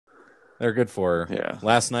They're good for her. Yeah.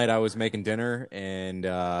 Last night I was making dinner and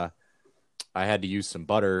I had to use some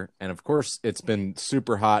butter. And of course, it's been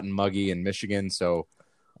super hot and muggy in Michigan. So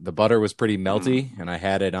the butter was pretty melty. And I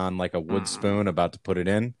had it on like a wood spoon about to put it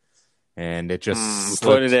in. And it just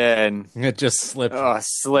Put it slipped. in. It just slipped Oh,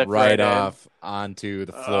 slip right in. off onto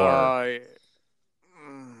the floor. Oh,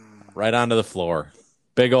 Right onto the floor.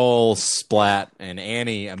 Big ol' splat. And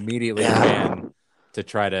Annie immediately ran to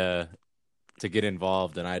try to get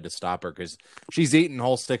involved, and I had to stop her because she's eaten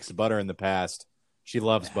whole sticks of butter in the past. She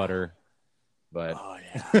loves butter, but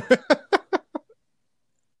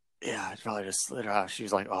yeah, it probably just slid her out. She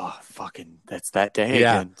was like, "Oh, fucking, that's that day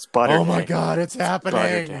yeah. again. It's butter Oh day. my god, it's Butter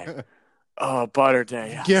happening! day. Oh, butter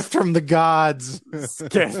day. Yes. Gift from the gods.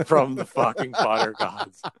 Gift from the fucking butter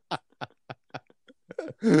gods."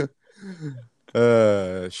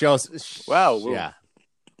 She also, Wow. yeah.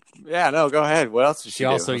 Yeah, no, go ahead. What else did She do?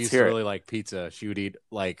 also Let's used hear to it. really like pizza. She would eat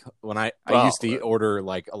like when I Well, used to order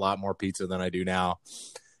like a lot more pizza than I do now.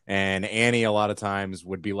 And Annie a lot of times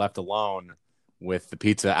would be left alone with the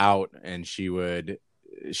pizza out, and she would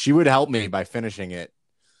help me by finishing it.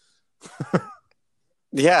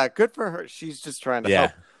 yeah, good for her. She's just trying to Yeah.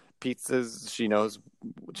 help. Pizzas, she knows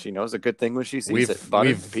a good thing when she sees it. Butter,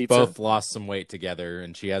 We've pizza. both lost some weight together,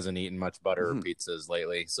 and she hasn't eaten much butter or pizzas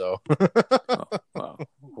lately. So,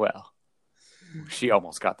 well, she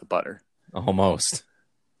almost got the butter. Almost.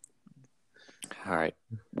 All right,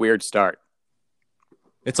 weird start.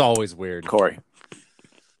 It's always weird. Corey,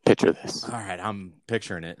 picture this. All right, I'm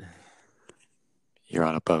picturing it. You're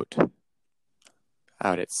on a boat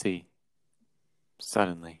out at sea.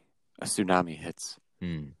 Suddenly, a tsunami hits.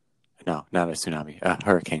 No, not a tsunami, a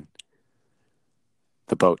hurricane.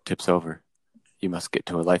 The boat tips over. You must get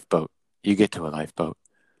to a lifeboat. You get to a lifeboat,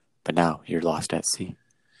 but now you're lost at sea.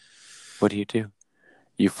 What do?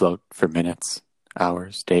 You float for minutes,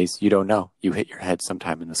 hours, days. You don't know. You hit your head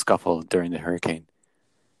sometime in the scuffle during the hurricane.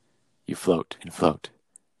 You float and float.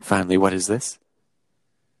 Finally, what is this?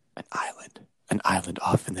 An island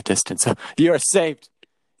off in the distance. You are saved.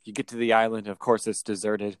 You get to the island. Of course, it's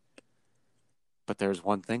deserted. But there's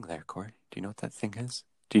one thing there, Corey. Do you know what that thing is?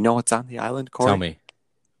 Do you know what's on the island, Corey? Tell me.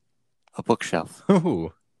 A bookshelf.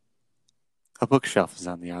 Ooh. A bookshelf is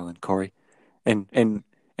on the island, Corey. And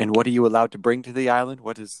what are you allowed to bring to the island?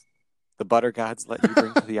 What does the butter gods let you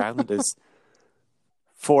bring to the island is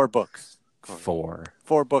 4 books. Corey.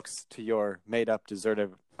 4 books to your made-up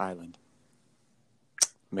deserted island.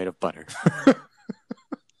 Made of butter.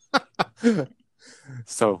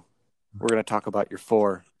 So, we're going to talk about your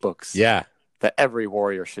 4 books. Yeah. That every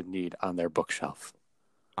warrior should need on their bookshelf.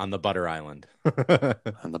 On the Butter Island.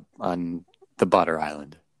 on the Butter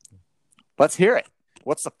Island. Let's hear it.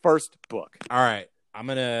 What's the first book? All right.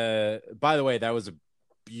 By the way, that was a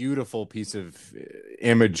beautiful piece of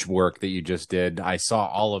image work that you just did. I saw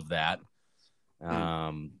all of that.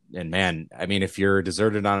 And man, I mean, if you're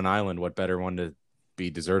deserted on an island, what better one to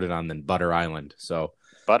be deserted on than Butter Island? So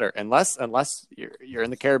butter, unless you're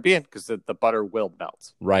in the Caribbean, because the butter will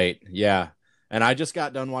melt. Right. Yeah. And I just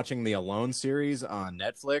got done watching the Alone series on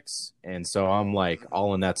Netflix, and so I'm like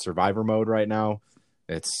all in that survivor mode right now.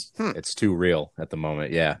 It's too real at the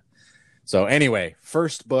moment. Yeah. So anyway,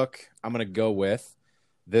 first book I'm going to go with.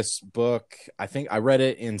 This book, I think I read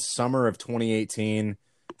it in summer of 2018,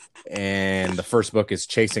 and the first book is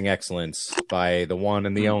Chasing Excellence by the one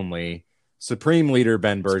and the only Supreme Leader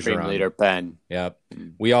Ben Bergeron. Supreme Leader Ben. Yep.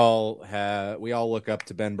 We all look up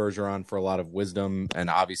to Ben Bergeron for a lot of wisdom, and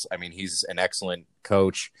obviously, I mean, he's an excellent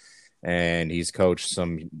coach, and he's coached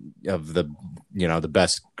some of the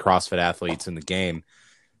best CrossFit athletes in the game.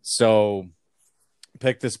 So,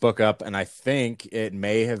 pick this book up, and I think it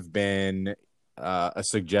may have been a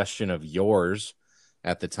suggestion of yours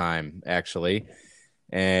at the time, actually.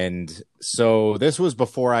 And so this was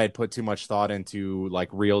before I had put too much thought into like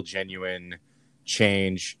real, genuine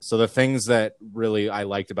change. So the things that really I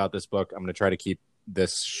liked about this book, I'm going to try to keep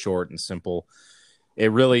this short and simple.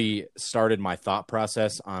 It really started my thought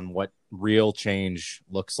process on what real change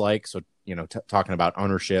looks like. So, talking about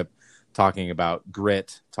ownership, talking about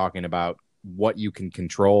grit, talking about what you can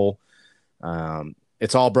control.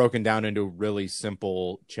 It's all broken down into really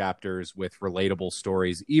simple chapters with relatable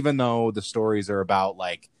stories, even though the stories are about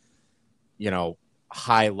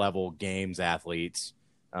high level games athletes.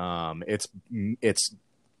 It's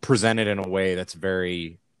presented in a way that's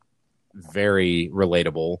very, very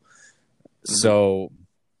relatable. So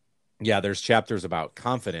yeah, there's chapters about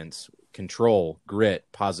confidence, control, grit,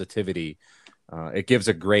 positivity. It gives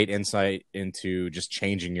a great insight into just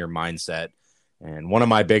changing your mindset. And one of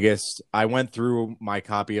my biggest, I went through my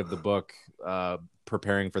copy of the book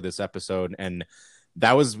preparing for this episode, and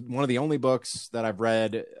that was one of the only books that I've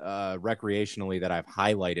read recreationally that I've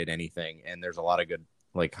highlighted anything. And there's a lot of good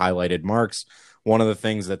like highlighted marks. One of the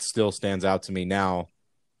things that still stands out to me now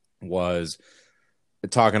was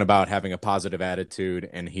talking about having a positive attitude.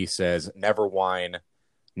 And he says, never whine,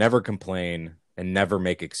 never complain, and never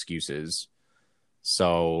make excuses.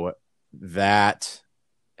 So that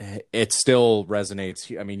it still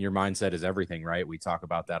resonates. I mean, your mindset is everything, right? We talk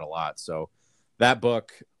about that a lot. So that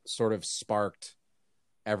book sort of sparked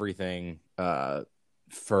everything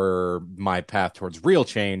for my path towards real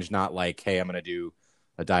change, not like, hey, I'm going to do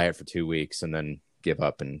a diet for 2 weeks and then give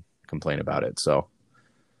up and complain about it. So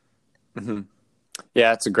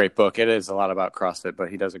yeah, it's a great book. It is a lot about CrossFit, but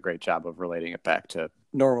he does a great job of relating it back to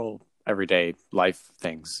normal everyday life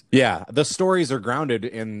things. Yeah, the stories are grounded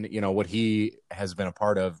in, you know, what he has been a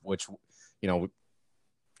part of, which, you know,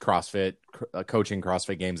 CrossFit, coaching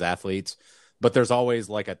CrossFit Games athletes, but there's always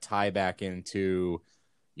like a tie back into,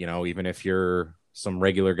 you know, even if you're some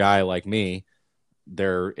regular guy like me,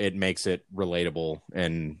 there, it makes it relatable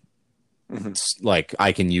and like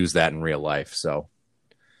I can use that in real life. So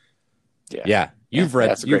yeah, you've read,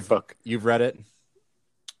 that's a great book. You've read it.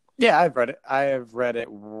 Yeah, I've read it. I have read it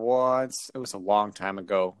once. It was a long time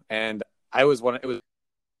ago, and it was the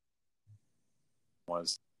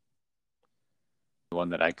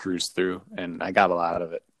one that I cruised through, and I got a lot out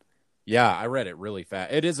of it. Yeah, I read it really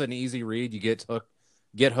fast. It is an easy read. You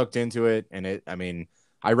get hooked into it, and it. I mean,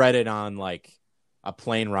 I read it on like a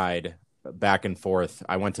plane ride back and forth.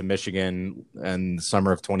 I went to Michigan in the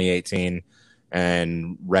summer of 2018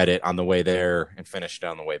 and read it on the way there and finished it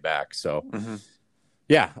on the way back. So.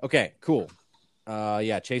 Yeah. Okay, cool.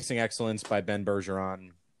 Yeah. Chasing Excellence by Ben Bergeron.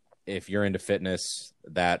 If you're into fitness,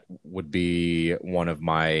 that would be one of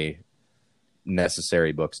my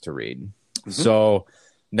necessary books to read. So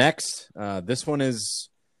next, this one is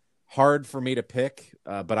hard for me to pick,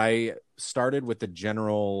 but I started with the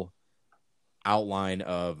general outline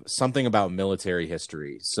of something about military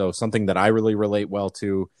history. So something that I really relate well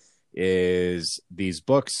to is these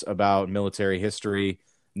books about military history.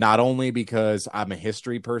 Not only because I'm a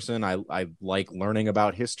history person, I like learning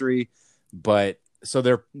about history, but so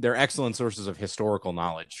they're excellent sources of historical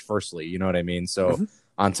knowledge. Firstly, you know what I mean? So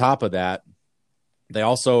on top of that, they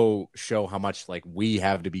also show how much like we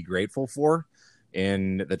have to be grateful for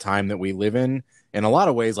in the time that we live in a lot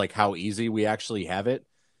of ways, like how easy we actually have it.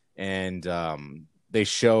 And they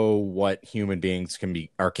show what human beings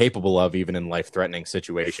are capable of, even in life-threatening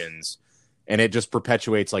situations. And it just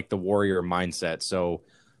perpetuates like the warrior mindset. So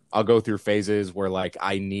I'll go through phases where like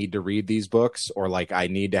I need to read these books or like I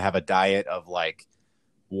need to have a diet of like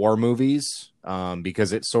war movies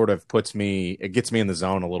because it sort of gets me in the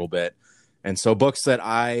zone a little bit. And so books that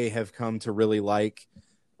I have come to really like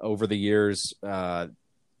over the years,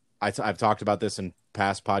 I've talked about this in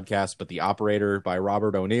past podcasts, but The Operator by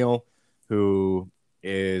Robert O'Neill, who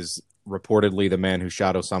is reportedly the man who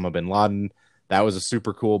shot Osama bin Laden. That was a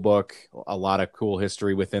super cool book. A lot of cool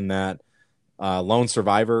history within that. Lone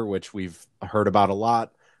Survivor, which we've heard about a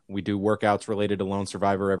lot. We do workouts related to Lone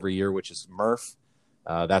Survivor every year, which is Murph.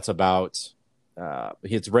 That's about,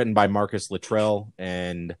 it's written by Marcus Luttrell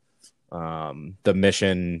and the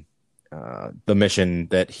mission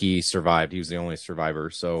that he survived. He was the only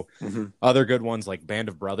survivor. So other good ones like Band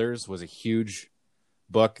of Brothers was a huge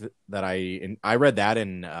book that I read that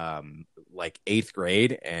in like 8th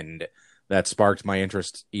grade, and that sparked my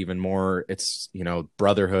interest even more. It's, you know,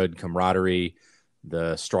 brotherhood, camaraderie,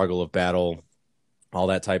 the struggle of battle, all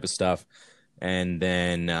that type of stuff. And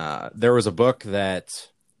then there was a book that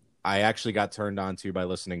I actually got turned on to by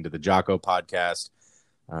listening to the Jocko podcast.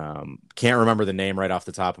 Can't remember the name right off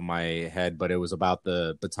the top of my head, but it was about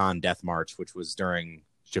the Bataan Death March, which was during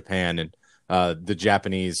Japan and the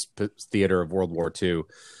Japanese theater of World War II.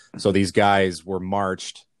 So these guys were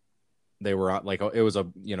marched. They were like, it was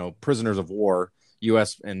prisoners of war,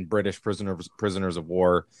 U.S. and British prisoners of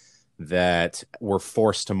war that were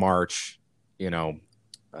forced to march, to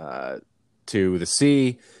the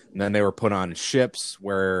sea. And then they were put on ships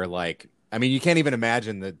where, like, I mean, you can't even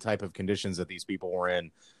imagine the type of conditions that these people were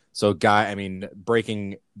in. So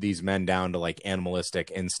breaking these men down to like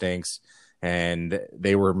animalistic instincts, and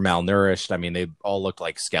they were malnourished. I mean, they all looked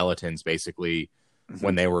like skeletons basically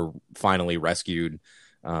when they were finally rescued.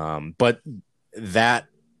 But that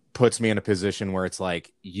puts me in a position where it's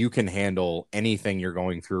like, you can handle anything you're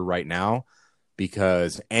going through right now,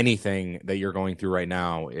 because anything that you're going through right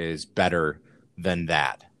now is better than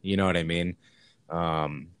that. You know what I mean?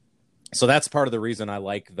 So that's part of the reason I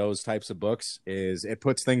like those types of books, is it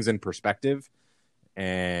puts things in perspective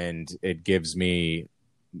and it gives me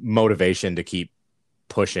motivation to keep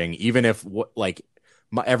pushing, even if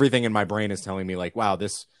everything in my brain is telling me like, wow,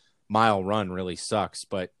 this mile run really sucks,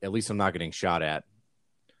 but at least I'm not getting shot at.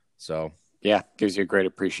 So yeah, gives you a great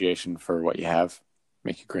appreciation for what you have,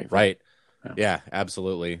 make you grateful. Right. Yeah,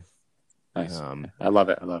 absolutely. Nice. I love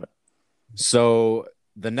it. So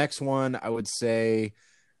the next one, I would say,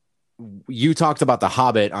 you talked about The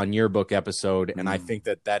Hobbit on your book episode, and I think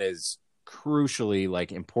that is crucially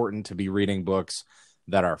like important to be reading books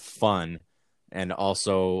that are fun. And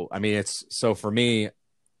also, I mean, it's so for me,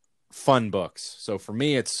 fun books. So for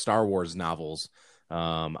me, it's Star Wars novels.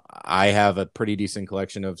 I have a pretty decent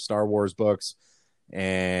collection of Star Wars books,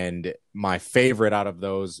 and my favorite out of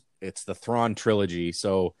those, it's the Thrawn trilogy.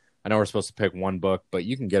 So I know we're supposed to pick one book, but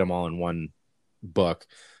you can get them all in one book.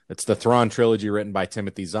 It's the Thrawn trilogy written by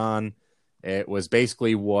Timothy Zahn. It was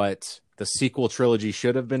basically what the sequel trilogy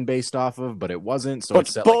should have been based off of, but it wasn't. So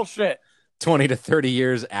it's set bullshit. Like 20 to 30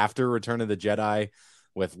 years after Return of the Jedi,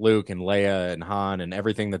 with Luke and Leia and Han and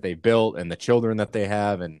everything that they built and the children that they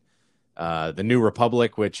have, and the New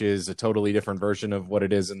Republic, which is a totally different version of what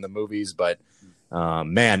it is in the movies. But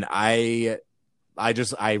man, I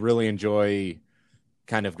really enjoy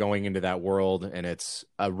kind of going into that world, and it's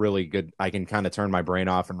a really good, I can kind of turn my brain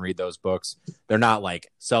off and read those books. They're not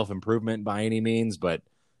like self-improvement by any means, but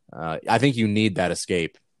I think you need that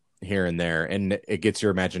escape here and there, and it gets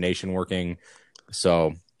your imagination working.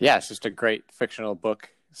 So yeah, it's just a great fictional book.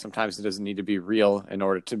 Sometimes it doesn't need to be real in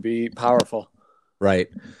order to be powerful. Right.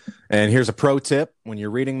 And here's a pro tip: when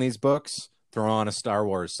you're reading these books, throw on a Star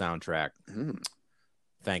Wars soundtrack.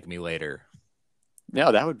 Thank me later.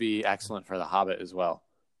 No, that would be excellent for The Hobbit as well.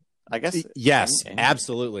 I guess. Yes,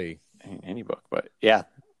 absolutely. Any book, but yeah,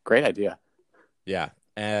 great idea. Yeah.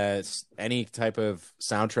 Any type of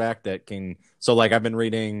soundtrack that can. So like I've been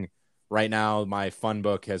reading right now, my fun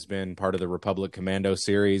book has been part of the Republic Commando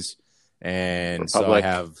series. And Republic so I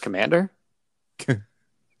have Commander.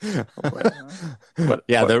 The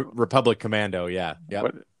Republic Commando. Yeah.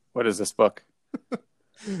 Yep. What is this book?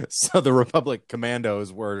 So the Republic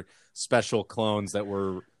Commandos were special clones that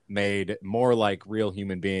were made more like real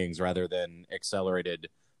human beings rather than accelerated,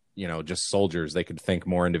 just soldiers. They could think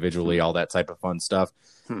more individually, all that type of fun stuff.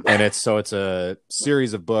 And it's a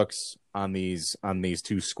series of books on these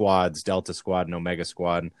two squads, Delta Squad and Omega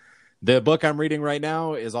Squad. The book I'm reading right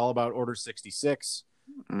now is all about Order 66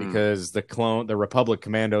 because the Republic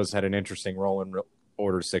Commandos had an interesting role in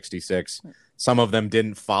Order 66. Some of them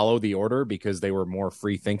didn't follow the order because they were more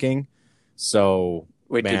free thinking. So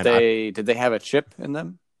wait, did they have a chip in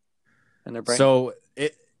them? In their brain? So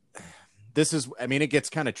it gets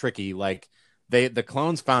kind of tricky. Like the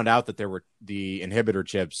clones found out that there were the inhibitor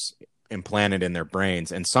chips implanted in their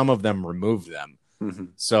brains, and some of them removed them.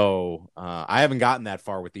 So I haven't gotten that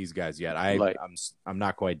far with these guys yet. I'm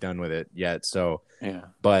not quite done with it yet. So yeah,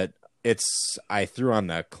 but I threw on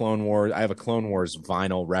the Clone Wars. I have a Clone Wars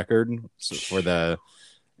vinyl record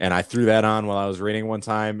and I threw that on while I was reading one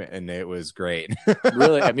time, and it was great.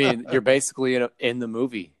 Really? I mean, you're basically in the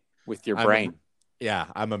movie with your brain.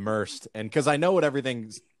 I'm immersed, and because I know what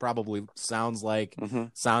everything probably sounds like,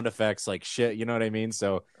 sound effects, like shit. You know what I mean?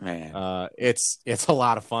 So, it's a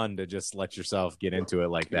lot of fun to just let yourself get into it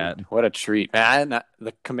like that. What a treat, man!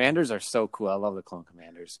 The Commanders are so cool. I love the Clone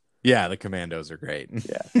Commanders. Yeah, the Commandos are great.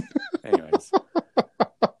 Yeah. Anyways.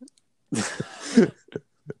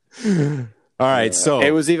 All right, so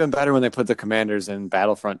it was even better when they put the Commanders in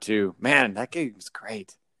Battlefront 2. Man, that game was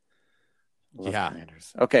great. Yeah.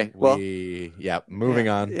 Commanders. Okay. Well. Moving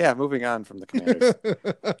on. Yeah, moving on from the Commanders.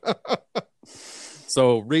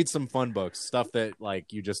 So read some fun books, stuff that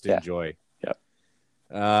like you just enjoy. Yep.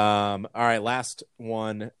 All right, last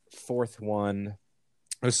one, fourth one.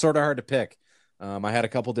 It was sort of hard to pick. I had a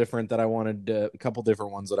couple different ones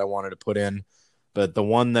that I wanted to put in, but the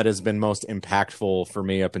one that has been most impactful for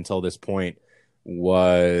me up until this point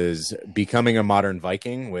was Becoming a Modern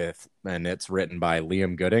Viking and it's written by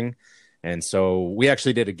Liam Gooding. And so we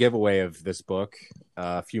actually did a giveaway of this book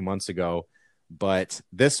a few months ago, but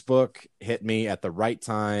this book hit me at the right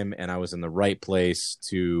time and I was in the right place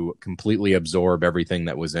to completely absorb everything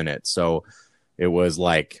that was in it. So it was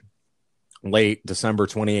like late December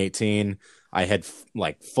 2018. I had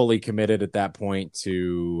fully committed at that point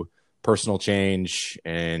to personal change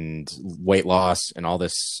and weight loss and all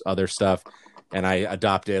this other stuff. And I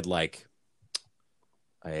adopted like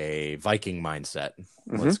a Viking mindset.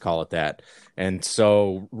 Let's call it that. And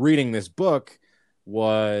so reading this book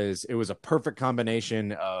was a perfect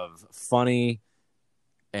combination of funny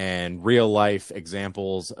and real life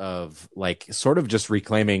examples of like sort of just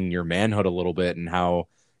reclaiming your manhood a little bit and how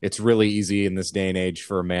it's really easy in this day and age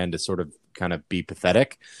for a man to sort of kind of be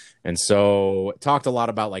pathetic. And so it talked a lot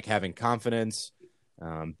about like having confidence,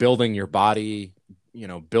 building your body,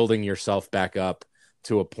 building yourself back up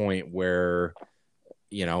to a point where,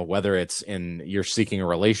 whether it's you're seeking a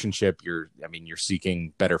relationship, you're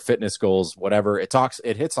seeking better fitness goals, whatever. It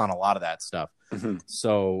hits on a lot of that stuff. Mm-hmm.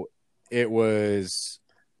 So it was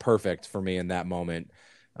perfect for me in that moment.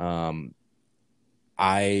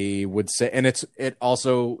 I would say, and it's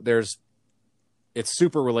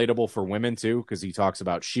super relatable for women too, because he talks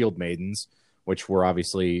about shield maidens, which were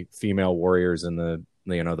obviously female warriors in the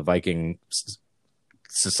Viking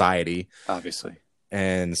society, obviously.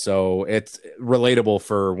 And so it's relatable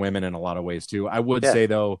for women in a lot of ways too. I would say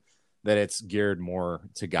though that it's geared more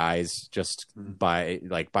to guys just by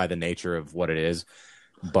the nature of what it is.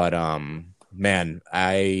 But man,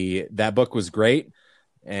 that book was great,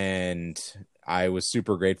 and I was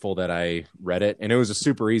super grateful that I read it, and it was a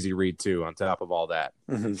super easy read too, on top of all that.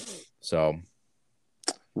 Mm-hmm. So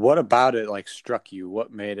what about it struck you?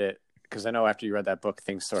 What made it? Because I know after you read that book,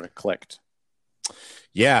 things sort of clicked.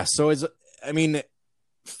 Yeah. So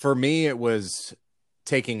for me, it was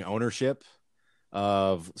taking ownership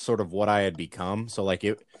of sort of what I had become. So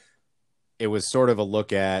it was sort of a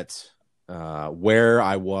look at where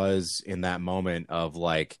I was in that moment of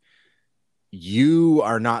you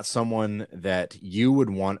are not someone that you would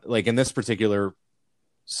want, in this particular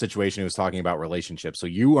situation, he was talking about relationships. So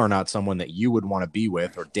you are not someone that you would want to be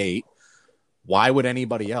with or date. Why would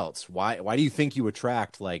anybody else? Why do you think you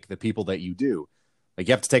attract the people that you do? You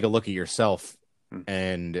have to take a look at yourself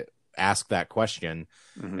and ask that question.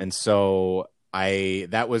 Mm-hmm. And so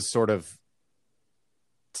that was sort of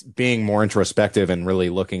being more introspective and really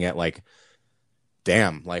looking at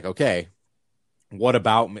damn, okay, what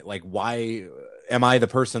about me? Why am I the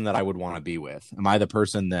person that I would want to be with? Am I the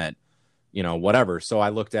person that, whatever. So I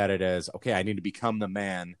looked at it as, okay, I need to become the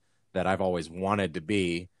man that I've always wanted to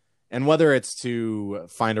be. And whether it's to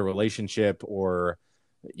find a relationship or,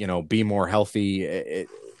 be more healthy, it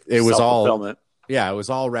was all, it was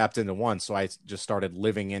all wrapped into one. So I just started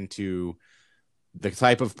living into the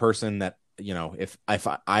type of person that, if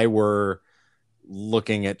I were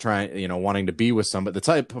looking at wanting to be with somebody, the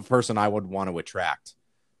type of person I would want to attract,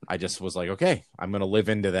 I just was okay, I'm going to live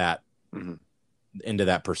into that, into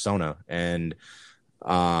that persona. And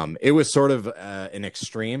it was sort of an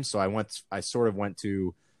extreme. So I sort of went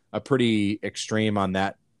to a pretty extreme on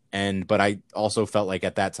that end, but I also felt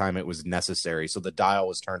at that time it was necessary. So the dial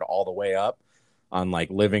was turned all the way up on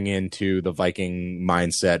living into the Viking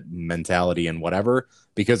mindset, mentality, and whatever,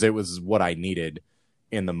 because it was what I needed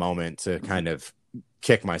in the moment to kind of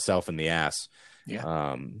kick myself in the ass.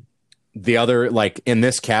 Yeah. The other, in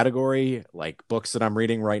this category, books that I'm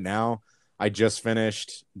reading right now, I just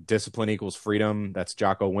finished Discipline Equals Freedom. That's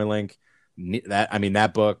Jocko Willink.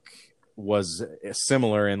 That book was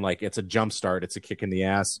similar in it's a jump start. It's a kick in the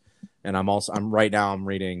ass. And I'm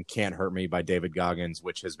reading Can't Hurt Me by David Goggins,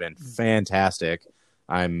 which has been fantastic.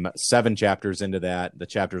 I'm 7 chapters into that. The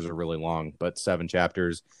chapters are really long, but 7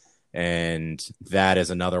 chapters. And that is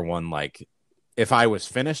another one. If I was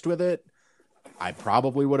finished with it, I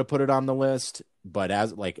probably would have put it on the list. But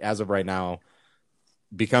as of right now,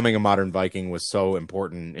 becoming a modern Viking was so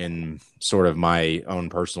important in sort of my own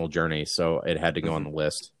personal journey. So it had to go on the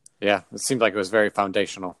list. Yeah. It seemed like it was very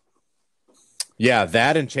foundational. Yeah,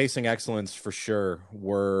 that and Chasing Excellence for sure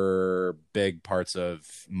were big parts of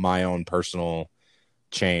my own personal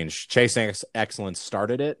change. Chasing Excellence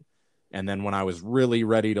started it. And then when I was really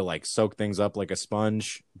ready to soak things up like a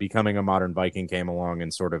sponge, Becoming a Modern Viking came along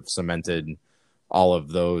and sort of cemented all of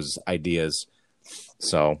those ideas.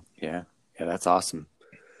 So, yeah, that's awesome.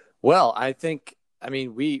 Well, I think,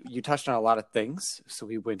 you touched on a lot of things. So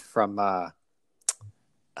we went from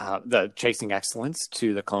the Chasing Excellence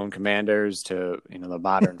to the Clone Commanders to the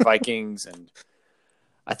modern Vikings, and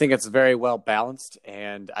I think it's very well balanced,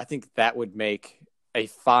 and I think that would make a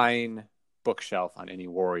fine bookshelf on any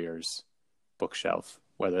Warriors bookshelf,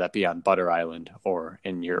 whether that be on Butter Island or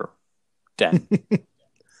in your den.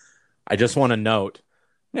 I just want to note,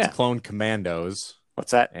 it's Clone Commandos.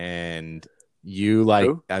 What's that? And you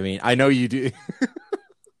Who? I know you do.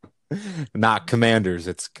 Not Commanders,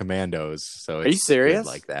 it's Commandos. So are you serious?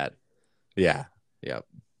 Like that? Yeah. Yep.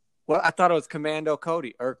 Well, I thought it was Commando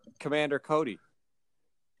Cody or Commander Cody.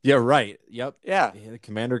 Yeah. Right. Yep. Yeah.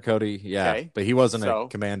 Commander Cody. Yeah. Okay. But he wasn't a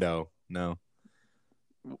commando. No.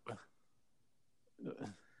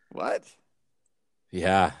 What?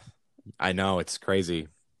 Yeah. I know. It's crazy.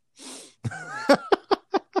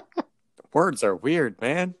 Words are weird,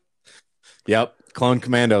 man. Yep. Clone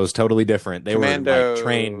Commandos, totally different. They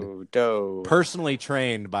were personally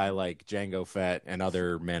trained by Jango Fett and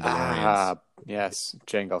other Mandalorians. Yes,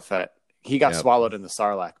 Jango Fett. He got swallowed in the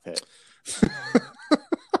Sarlacc pit.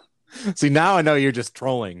 See, now I know you're just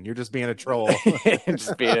trolling. You're just being a troll.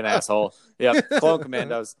 Just being an asshole. Yep. Clone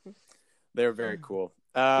Commandos. They're very cool.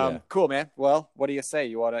 Cool, man. Well, what do you say?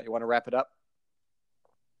 You wanna wrap it up?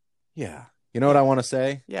 Yeah. You know what I want to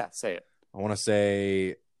say? Yeah, say it. I want to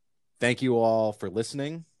say thank you all for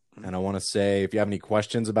listening. And I want to say, if you have any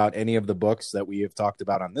questions about any of the books that we have talked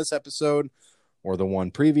about on this episode or the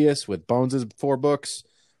one previous with Bones' 4 books,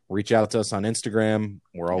 reach out to us on Instagram.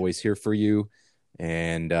 We're always here for you.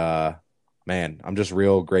 And, man, I'm just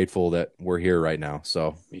real grateful that we're here right now.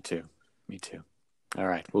 So Me too. All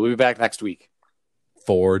right. We'll be back next week.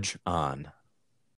 Forge on.